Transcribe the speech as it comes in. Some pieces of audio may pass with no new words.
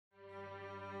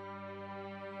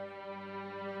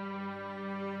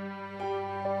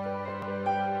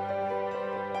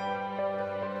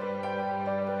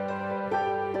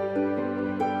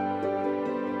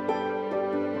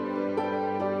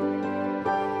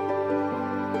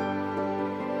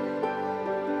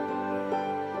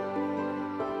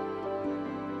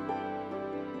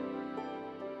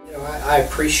I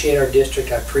appreciate our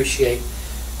district. I appreciate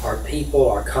our people,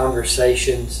 our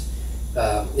conversations.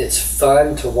 It's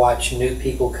fun to watch new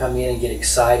people come in and get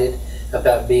excited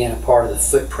about being a part of the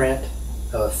footprint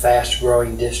of a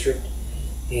fast-growing district.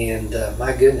 And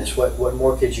my goodness, what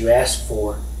more could you ask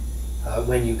for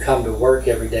when you come to work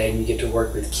every day and you get to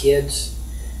work with kids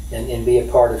and be a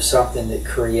part of something that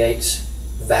creates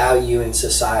value in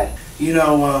society? You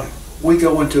know, we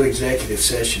go into executive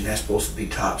session, that's supposed to be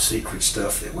top secret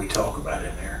stuff that we talk about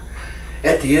in there.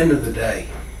 At the end of the day,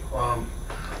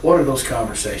 what are those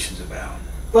conversations about?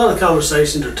 A lot of the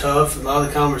conversations are tough, and a lot of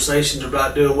the conversations are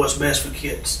about doing what's best for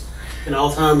kids. And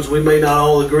all times we may not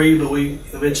all agree, but we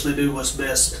eventually do what's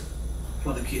best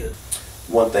for the kid.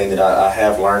 One thing that I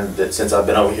have learned that since I've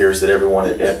been over here is that everyone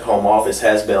at home office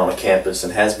has been on a campus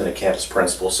and has been a campus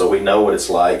principal, so we know what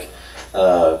it's like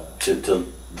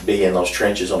to be in those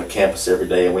trenches on a campus every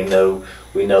day, and we know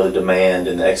the demand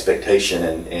and the expectation,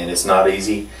 and it's not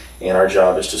easy, and our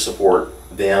job is to support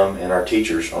them and our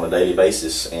teachers on a daily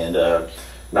basis, and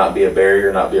not be a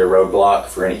barrier, not be a roadblock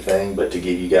for anything, but to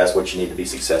give you guys what you need to be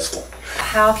successful.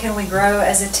 How can we grow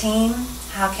as a team?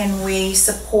 How can we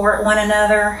support one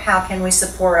another? How can we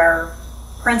support our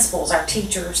principals, our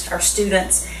teachers, our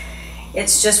students?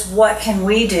 It's just what can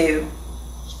we do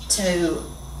to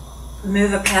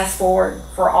move a path forward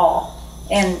for all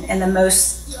in the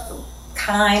most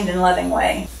kind and loving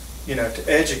way. You know, to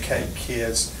educate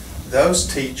kids, those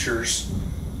teachers,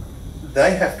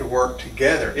 they have to work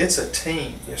together. It's a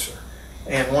team. Yes, sir.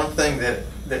 And one thing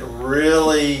that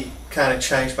really kind of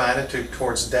changed my attitude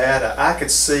towards data, I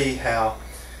could see how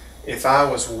if I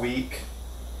was weak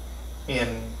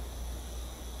in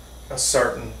a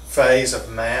certain phase of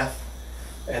math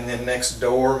and then next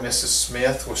door Mrs.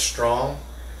 Smith was strong,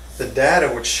 the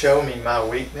data would show me my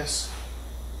weakness.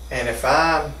 And if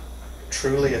I'm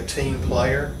truly a team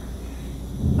player,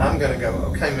 I'm going to go,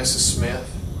 okay, Mrs. Smith,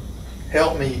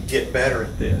 help me get better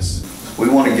at this. We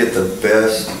want to get the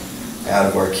best out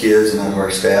of our kids and out of our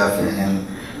staff and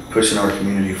pushing our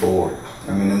community forward.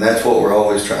 I mean, and that's what we're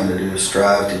always trying to do, is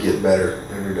strive to get better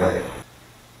every day.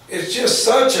 It's just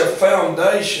such a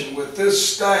foundation with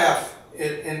this staff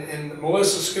in the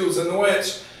Melissa schools and the way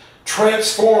it's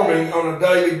transforming on a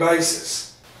daily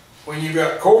basis. When you've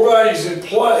got core values in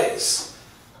place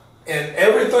and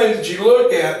everything that you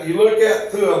look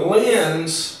at through a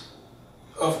lens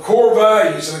of core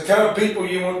values and the kind of people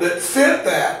you want that fit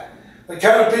that, the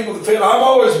kind of people that fit. I've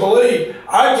always believed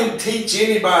I can teach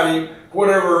anybody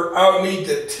whatever I need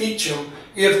to teach them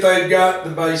if they've got the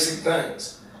basic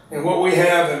things. And what we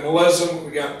have in Melissa,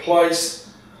 we got in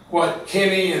place, what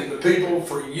Kenny and the people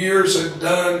for years have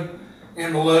done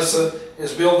in Melissa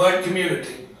is build that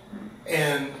community.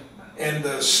 And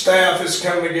the staff has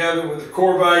come together with the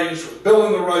core values, with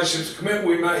building the relationships, the commitment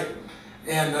we made.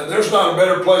 And there's not a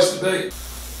better place to be.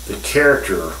 The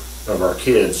character of our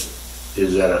kids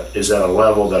is at a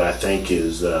level that I think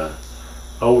is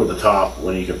over the top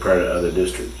when you compare to other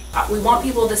districts. We want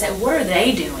people to say, what are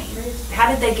they doing? How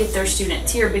did they get their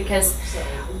students here? Because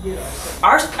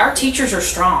our teachers are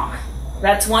strong.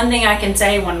 That's one thing I can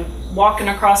say when walking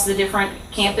across the different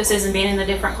campuses and being in the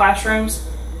different classrooms.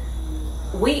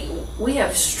 We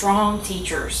have strong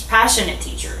teachers, passionate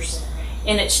teachers,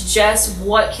 and it's just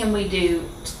what can we do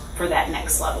for that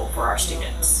next level for our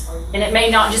students. And it may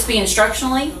not just be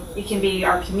instructionally, it can be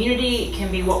our community, it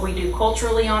can be what we do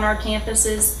culturally on our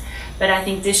campuses, but I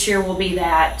think this year will be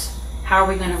that, how are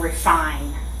we going to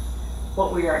refine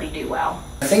what we already do well.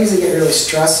 Things that get really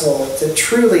stressful, that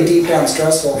truly deep down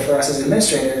stressful for us as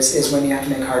administrators, is when you have to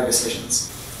make hard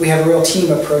decisions. We have a real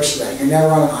team approach to that. You're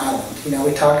never on an island. You know,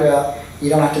 we talk about you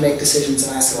don't have to make decisions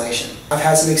in isolation. I've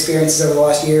had some experiences over the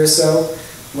last year or so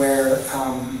where,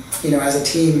 you know, as a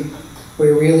team, we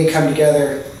really come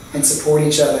together and support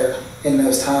each other in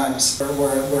those times.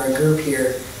 We're a group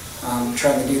here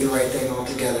trying to do the right thing all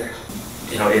together.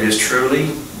 You know, it is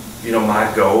truly, you know,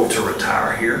 my goal to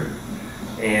retire here.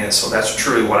 And so that's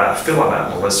truly what I feel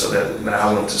about Melissa, that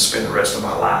I want to spend the rest of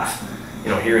my life, you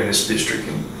know, here in this district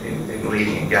and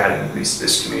leading and guiding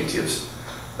this community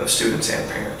of students and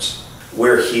parents.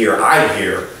 We're here, I'm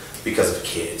here because of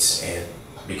kids and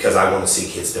because I want to see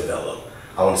kids develop.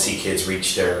 I want to see kids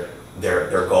reach their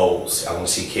goals. I want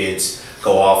to see kids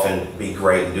go off and be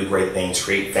great and do great things,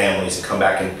 create families, and come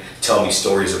back and tell me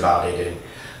stories about it. And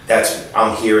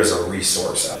I'm here as a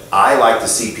resource. I like to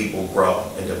see people grow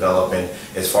and develop, and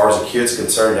as far as the kids are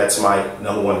concerned, that's my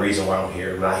 #1 reason why I'm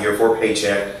here. I'm not here for a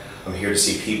paycheck. I'm here to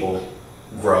see people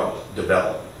grow,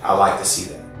 develop. I like to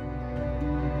see that.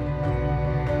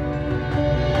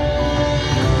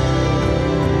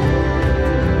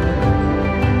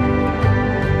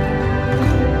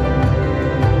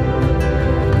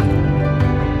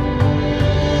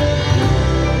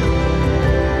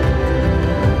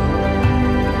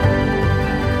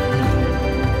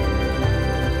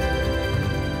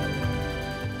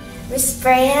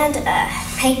 Brand.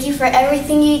 Thank you for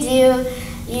everything you do.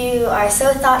 You are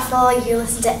so thoughtful. You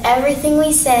listen to everything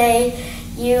we say.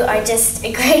 You are just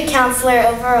a great counselor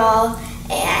overall.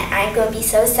 And I'm going to be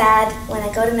so sad when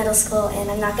I go to middle school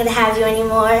and I'm not going to have you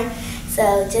anymore.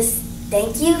 So just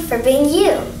thank you for being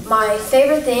you. My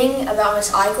favorite thing about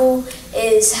Miss Eichel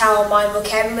is how my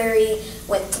vocabulary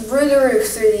went through the roof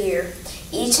through the year.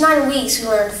 Each 9 weeks we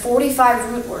learned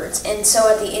 45 root words, and so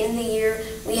at the end of the year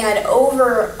we had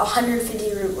over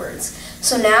 150 root words.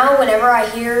 So now whenever I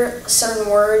hear certain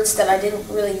words that I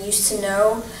didn't really used to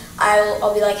know,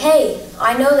 I'll be like, hey,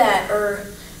 I know that, or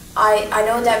I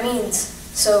know what that means.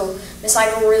 So Miss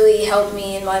Eichel really helped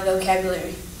me in my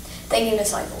vocabulary. Thank you,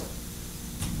 Miss Eichel.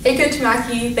 Hey Coach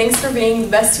Mackey, thanks for being the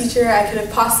best teacher I could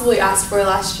have possibly asked for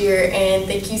last year, and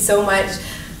thank you so much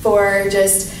for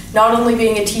just not only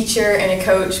being a teacher and a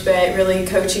coach, but really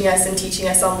coaching us and teaching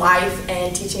us on life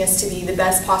and teaching us to be the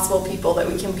best possible people that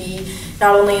we can be,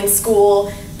 not only in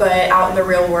school, but out in the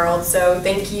real world. So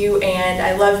thank you, and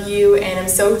I love you, and I'm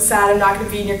so sad I'm not going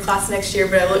to be in your class next year,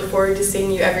 but I look forward to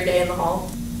seeing you every day in the hall.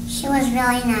 She was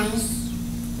really nice.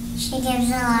 She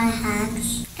gives a lot of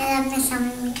hugs. I love Miss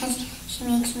Summer because she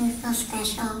makes me feel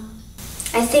special.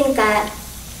 I think that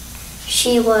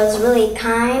she was really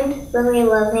kind, really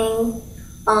loving,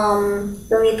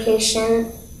 really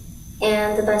patient,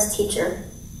 and the best teacher.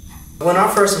 When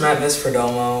I first met Miss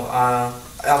Perdomo,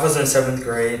 I was in 7th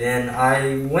grade, and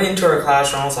I went into her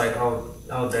classroom. I was like, oh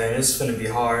dang, this is going to be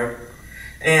hard.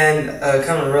 And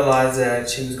kind of realized that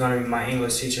she was going to be my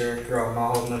English teacher throughout my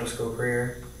whole middle school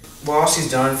career. Well, all she's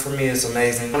done for me is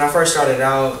amazing. When I first started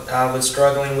out, I was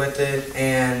struggling with it,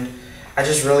 and I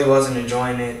just really wasn't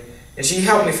enjoying it. And she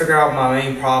helped me figure out my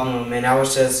main problem, and I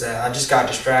just got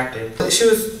distracted. She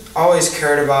was always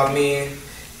cared about me,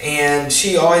 and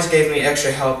she always gave me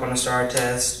extra help on the STAR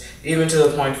test, even to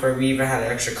the point where we even had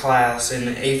an extra class in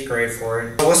the 8th grade for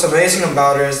it. What's amazing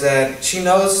about her is that she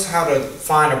knows how to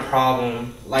find a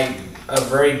problem, like a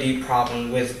very deep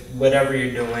problem with whatever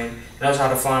you're doing, knows how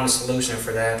to find a solution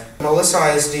for that.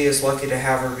 Melissa ISD is lucky to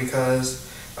have her because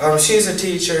she's a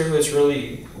teacher who is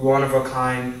really one of a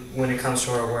kind when it comes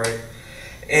to her work.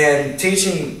 And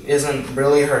teaching isn't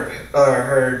really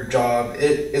her job,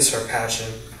 it's her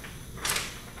passion.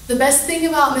 The best thing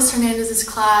about Ms. Hernandez's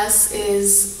class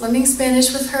is learning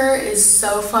Spanish with her is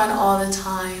so fun all the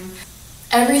time.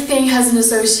 Everything has an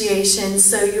association,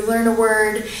 so you learn a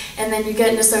word and then you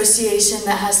get an association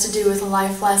that has to do with a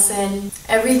life lesson.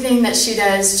 Everything that she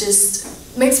does just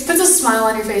puts a smile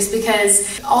on your face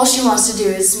because all she wants to do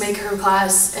is make her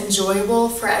class enjoyable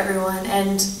for everyone,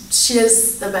 and she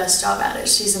does the best job at it.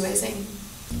 She's amazing.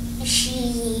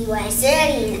 She was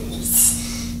very nice.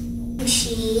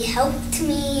 She helped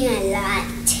me a lot.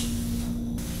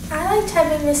 I liked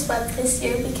having Miss Webb this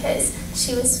year because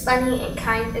she was funny and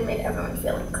kind and made everyone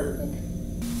feel included.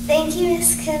 Thank you,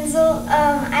 Miss Kinzel.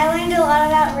 I learned a lot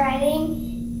about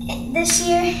writing this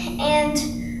year, and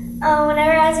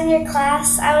whenever I was in your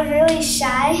class, I was really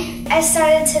shy. I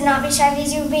started to not be shy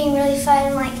because you were being really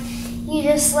fun, like you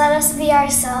just let us be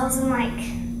ourselves, and like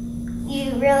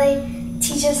you really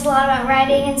teach us a lot about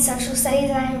writing and social studies,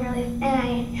 and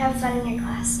I have fun in your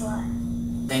class a lot.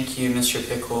 Thank you, Mr.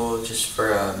 Pickle, just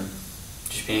for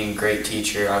just being a great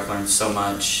teacher. I've learned so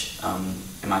much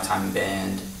in my time in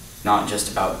band, not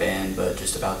just about band, but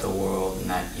just about the world, and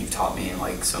that you've taught me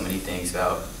like so many things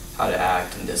about how to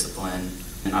act and discipline.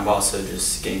 And I've also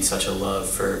just gained such a love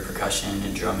for percussion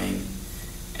and drumming,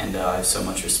 and I have so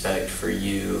much respect for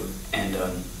you and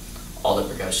all the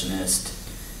percussionists.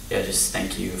 Yeah, just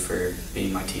thank you for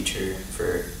being my teacher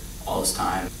for all this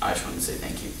time. I just want to say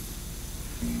thank you.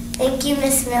 Thank you,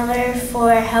 Miss Miller,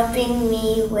 for helping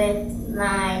me with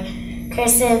my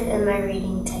cursive and my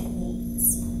reading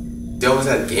techniques. They always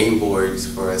had game boards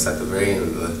for us at the very end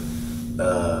of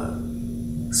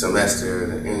the semester,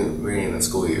 the very end of the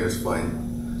school year. It was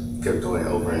fun. Kept doing it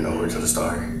over and over to the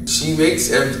star. She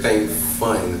makes everything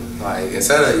fun. Like,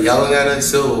 instead of yelling at us,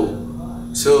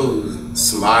 she'll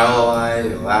smile a lot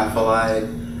and laugh a lot.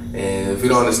 And if we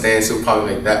don't understand, she'll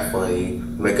probably make that funny,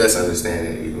 make us understand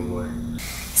it even more.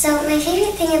 So my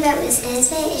favorite thing about Miss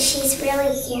Nesbitt is she's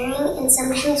really caring, and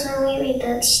sometimes when we read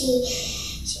books, she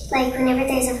like whenever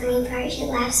there's a funny part, she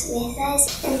laughs with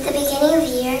us. And at the beginning of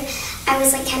the year, I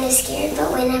was like kind of scared,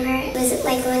 but whenever I was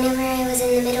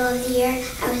in the middle of the year,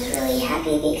 I was really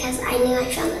happy because I knew I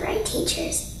found the right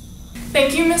teachers.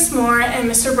 Thank you, Ms. Moore and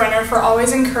Mr. Brenner, for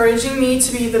always encouraging me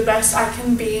to be the best I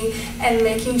can be and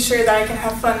making sure that I can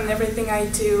have fun in everything I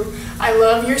do. I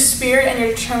love your spirit and your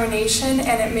determination,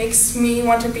 and it makes me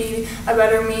want to be a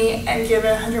better me and give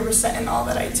it 100% in all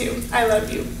that I do. I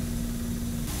love you.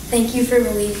 Thank you for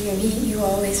believing in me. You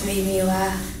always made me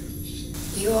laugh.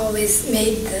 You always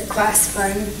made the class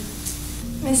fun.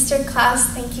 Mr. Klaus,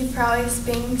 thank you for always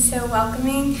being so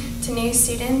welcoming to new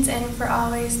students and for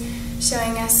always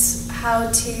showing us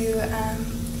how to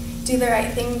do the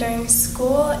right thing during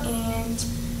school and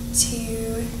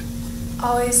to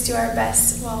always do our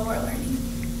best while we're learning.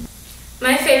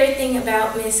 My favorite thing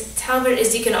about Miss Talbert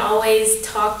is you can always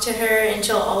talk to her and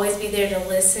she'll always be there to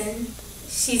listen.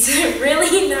 She's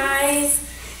really nice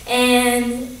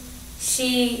and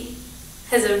she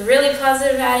has a really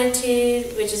positive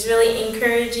attitude, which is really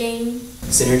encouraging.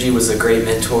 Synergy was a great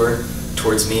mentor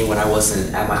towards me when I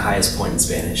wasn't at my highest point in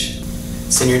Spanish.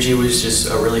 Synergy was just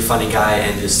a really funny guy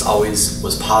and just always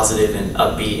was positive and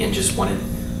upbeat and just wanted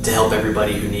to help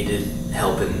everybody who needed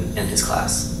help in his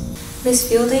class. Miss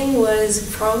Fielding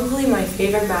was probably my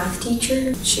favorite math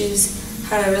teacher. She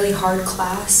had a really hard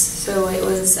class, so it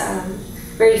was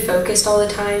very focused all the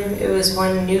time. It was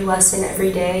one new lesson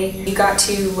every day. You got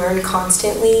to learn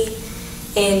constantly,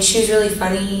 and she was really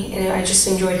funny, and I just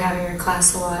enjoyed having her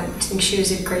class a lot. I think she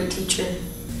was a great teacher.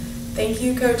 Thank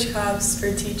you, Coach Cobbs,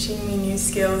 for teaching me new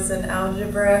skills in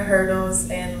algebra, hurdles,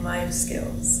 and life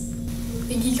skills.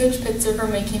 Thank you, Coach Pitzer, for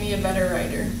making me a better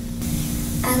writer.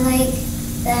 I like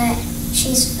that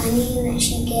she's funny and that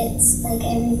she gets like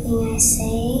everything I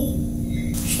say.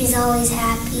 She's always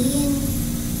happy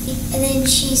and then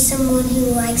she's someone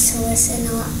who likes to listen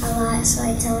a lot, so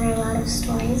I tell her a lot of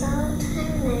stories all the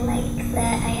time, and I like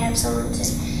that I have someone to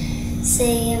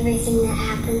say everything that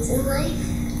happens in life.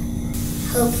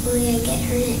 Hopefully I get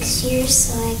her next year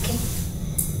so I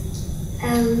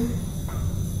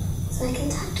can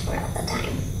talk to her all the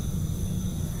time.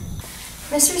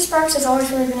 Mr. Sparks has always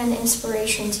really been an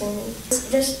inspiration to me.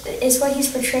 It's what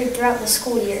he's portrayed throughout the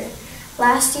school year.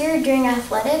 Last year during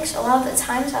athletics, a lot of the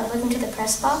times I would look into the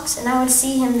press box and I would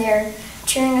see him there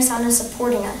cheering us on and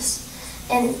supporting us.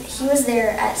 And he was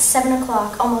there at 7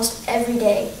 o'clock almost every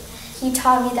day. He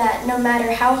taught me that no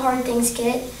matter how hard things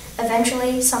get,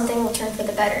 eventually something will turn for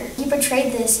the better. He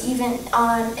portrayed this even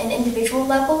on an individual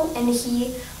level, and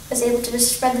he was able to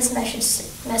just spread this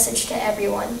message to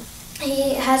everyone.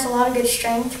 He has a lot of good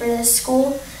strength for this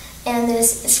school and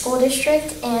this school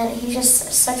district, and he's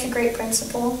just such a great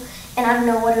principal, and I don't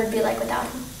know what it would be like without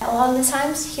him. A lot of the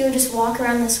times, he would just walk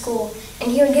around the school,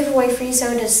 and he would give away free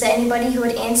sodas to anybody who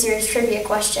would answer his trivia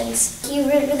questions. He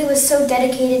really was so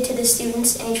dedicated to the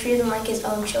students, and he treated them like his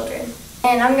own children.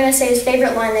 And I'm going to say his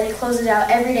favorite line that he closes out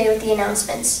every day with the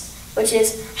announcements, which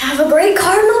is, "Have a great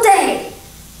Cardinal Day!"